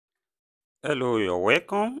Hello, you're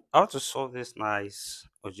welcome. How to solve this nice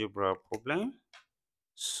algebra problem?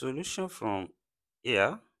 Solution from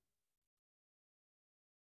here.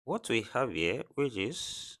 What we have here, which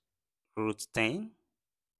is root 10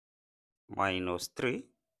 minus 3,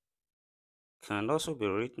 can also be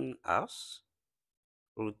written as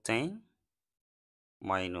root 10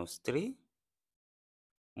 minus 3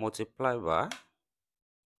 multiplied by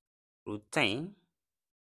root 10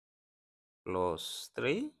 plus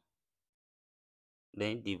 3,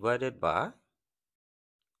 then divided by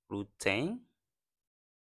root 10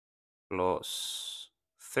 plus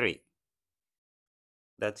 3.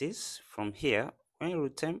 That is, from here, when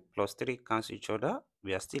root 10 plus 3 cancel each other,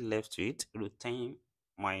 we are still left with root 10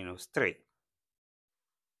 minus 3.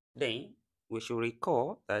 Then, we should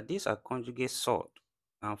recall that these are conjugate sort,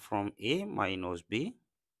 and from a minus b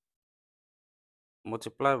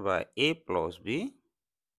multiplied by a plus b,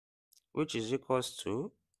 which is equals to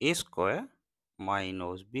a square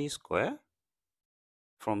minus b square.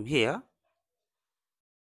 From here,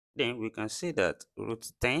 then we can see that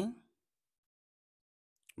root 10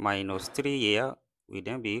 minus 3 here will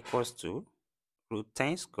then be equals to root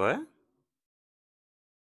 10 square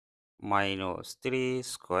minus 3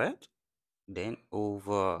 squared, then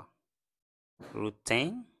over root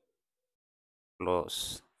 10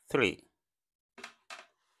 plus 3.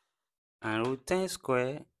 And root 10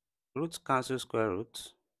 square, root cancel square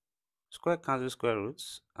root, square cancel square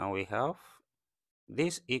roots, and we have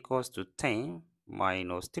this equals to 10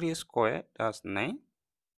 minus 3 square, that's 9,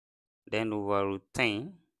 then over root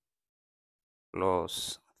 10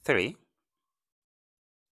 plus 3,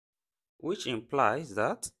 which implies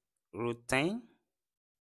that root 10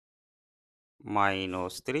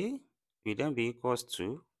 minus 3 will then be equals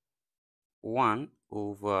to 1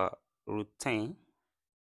 over root 10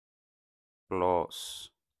 plus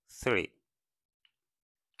 3.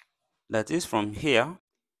 That is, from here,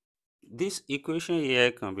 this equation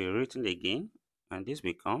here can be written again, and this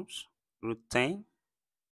becomes root 10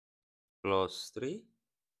 plus 3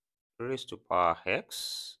 raised to power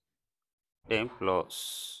x, then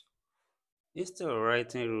plus, instead of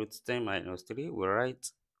writing root 10 minus 3, we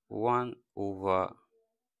write 1 over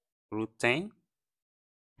root 10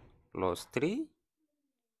 plus 3,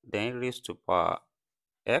 then raised to power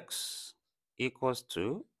x equals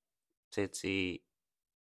to 38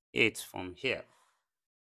 from here.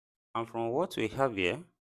 And from what we have here,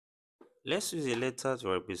 let's use a letter to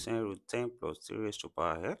represent root 10 plus 3 raised to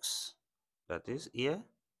power x. That is, here,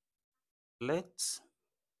 let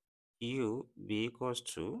u be equals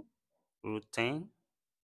to root 10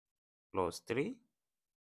 plus 3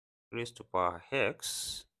 raised to power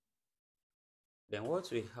x. Then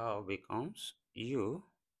what we have becomes u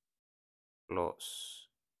plus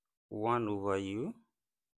 1 over u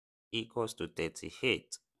equals to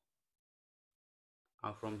 38.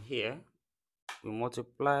 And from here, we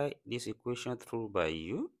multiply this equation through by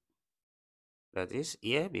u. That is,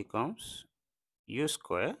 here becomes u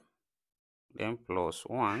square, then plus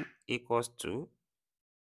 1 equals to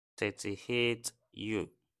 38u.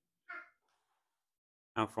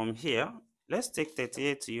 And from here, let's take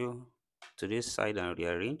 38u to this side and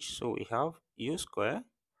rearrange. So we have u square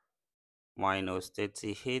minus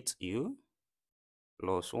 38u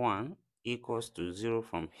plus 1 equals to 0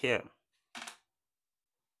 from here.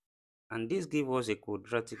 And this gives us a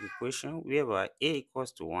quadratic equation whereby a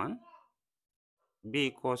equals to 1, b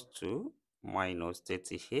equals to minus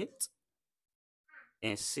 38,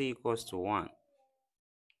 and c equals to 1.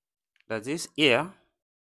 That is, here,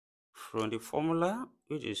 from the formula,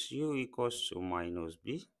 which is u equals to minus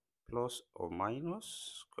b plus or minus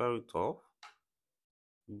square root of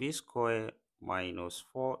b square minus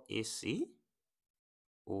 4ac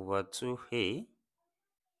over 2a,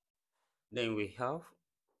 then we have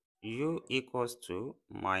u equals to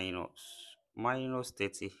minus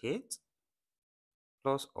 38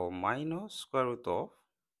 plus or minus square root of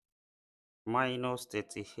minus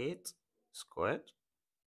 38 squared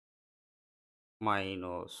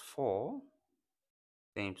minus 4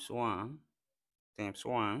 times 1 times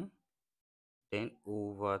 1, then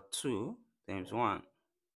over 2 times 1.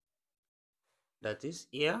 That is,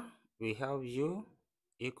 here we have u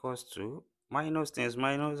equals to minus times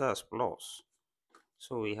minus as plus.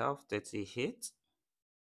 So we have 38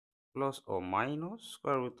 plus or minus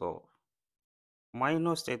square root of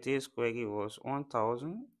minus 38 square gives us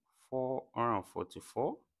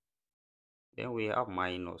 1444. Then we have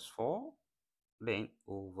minus 4, then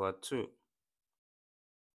over 2.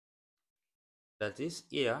 That is,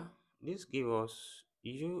 here, this gives us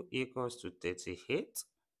u equals to 38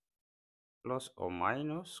 plus or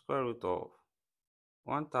minus square root of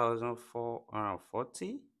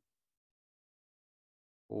 1440,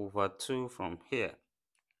 over 2 from here.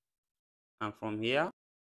 And from here,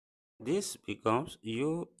 this becomes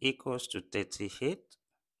u equals to 38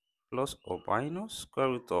 plus or minus square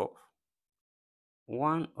root of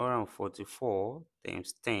 144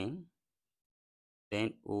 times 10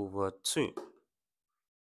 then over 2.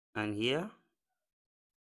 And here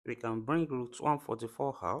we can bring root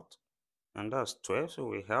 144 out, and that's 12. So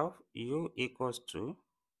we have u equals to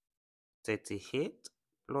 38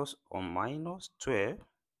 plus or minus 12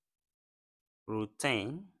 root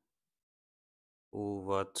 10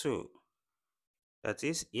 over 2. That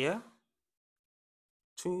is, here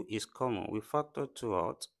 2 is common. We factor 2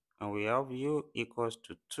 out, and we have u equals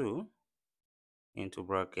to 2 into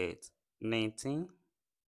bracket 19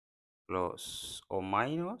 plus or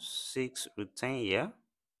minus 6 root 10 here,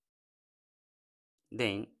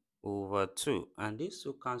 then over 2. And these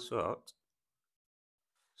two cancel out,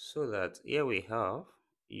 so that here we have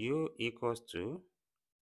u equals to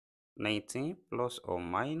 19 plus or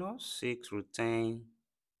minus 6 root 10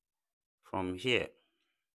 from here.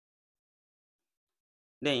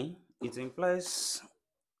 Then it implies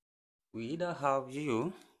we either have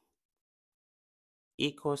u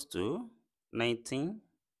equals to 19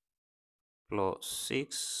 plus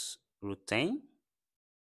 6 root 10,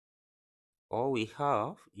 or we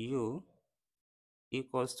have u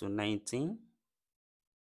equals to 19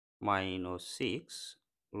 minus 6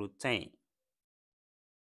 root 10.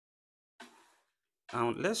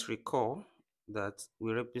 And let's recall that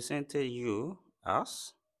we represented u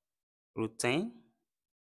as root 10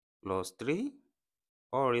 plus 3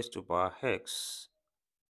 all raised to power x.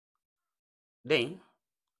 Then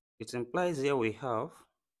it implies here we have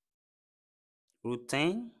root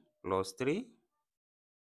 10 plus 3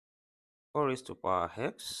 all raised to power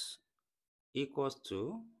x equals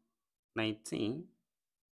to 19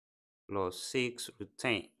 plus 6 root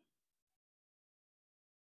 10.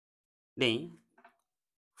 Then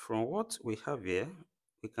from what we have here,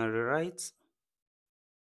 we can rewrite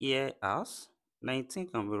here as 19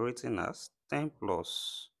 can be written as 10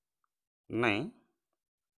 plus 9,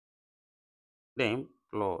 then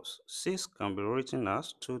plus 6 can be written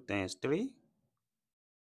as 2 times 3,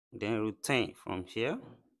 then root 10 from here.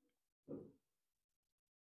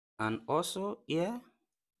 And also here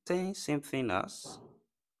 10 same thing as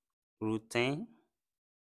root 10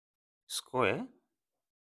 square,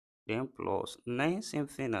 then plus 9 same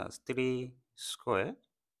thing as 3 squared,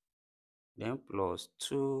 then plus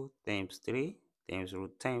 2 times 3 times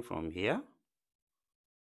root 10 from here.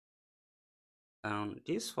 And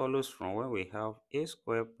this follows from when we have a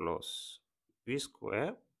squared plus b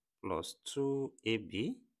squared plus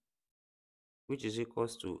 2ab, which is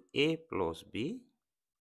equals to a plus b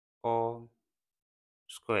all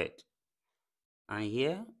squared. And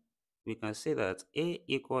here we can say that a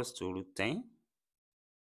equals to root 10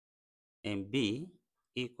 and b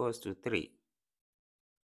equals to 3.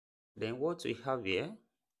 Then what we have here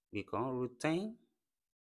become root 10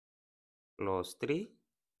 plus 3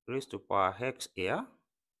 raised to power x here,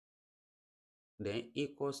 then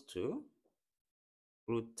equals to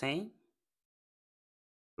root 10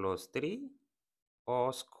 plus 3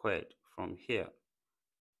 all squared from here.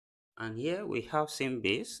 And here we have same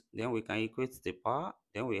base, then we can equate the power,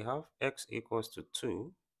 then we have x equals to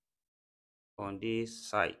 2 on this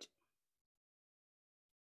side.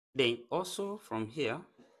 Then also from here,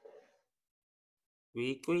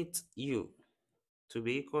 we equate u to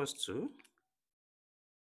be equals to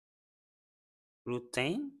root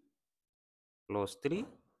 10 plus 3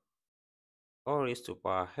 all raised to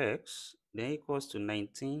power x, then equals to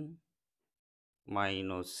 19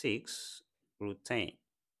 minus 6 root 10.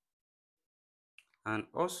 And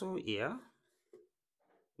also here,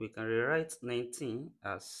 we can rewrite 19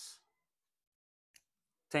 as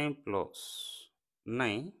 10 plus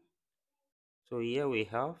 9. So here we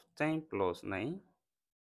have 10 plus 9,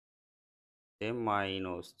 then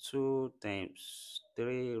minus 2 times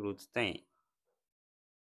 3 root 10.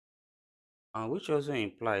 And which also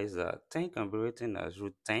implies that 10 can be written as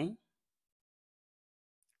root 10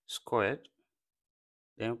 squared,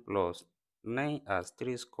 then plus 9 as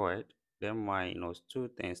 3 squared, then minus 2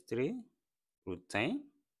 times 3 root 10.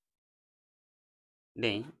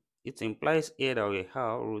 Then it implies here that we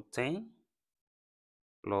have root 10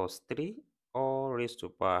 plus 3 all raised to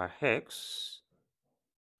power x,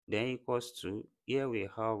 then equals to, here we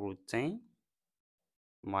have root 10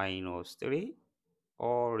 minus 3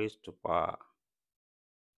 all raised to power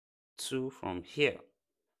 2 from here.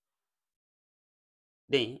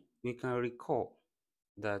 Then we can recall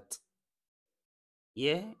that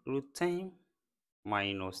here root 10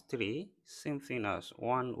 minus 3 same thing as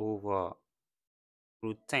 1 over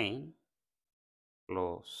root 10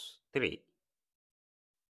 plus 3.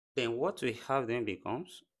 Then what we have then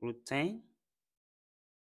becomes root 10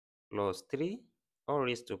 plus 3 all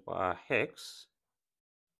raised to power x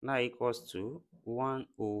now equals to 1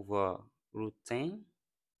 over root 10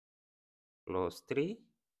 plus 3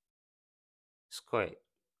 squared.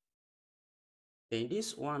 Then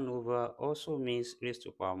this 1 over also means raised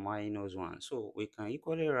to power minus 1. So we can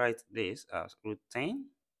equally write this as root 10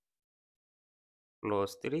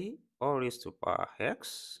 plus 3 all raised to power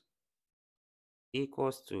x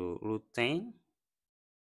equals to root 10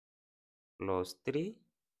 plus 3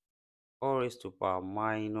 all raised to power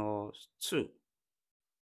minus 2.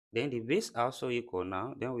 Then the base also equal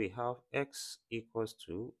now. Then we have x equals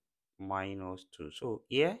to minus 2. So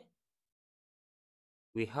here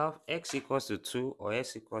we have x equals to 2 or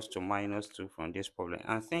x equals to minus 2 from this problem.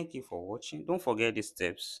 And thank you for watching. Don't forget these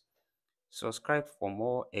steps. Subscribe for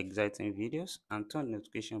more exciting videos and turn the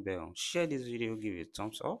notification bell on. Share this video, give it a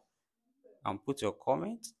thumbs up, and put your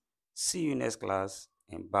comment. See you next class,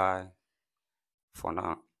 and bye for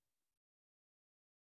now.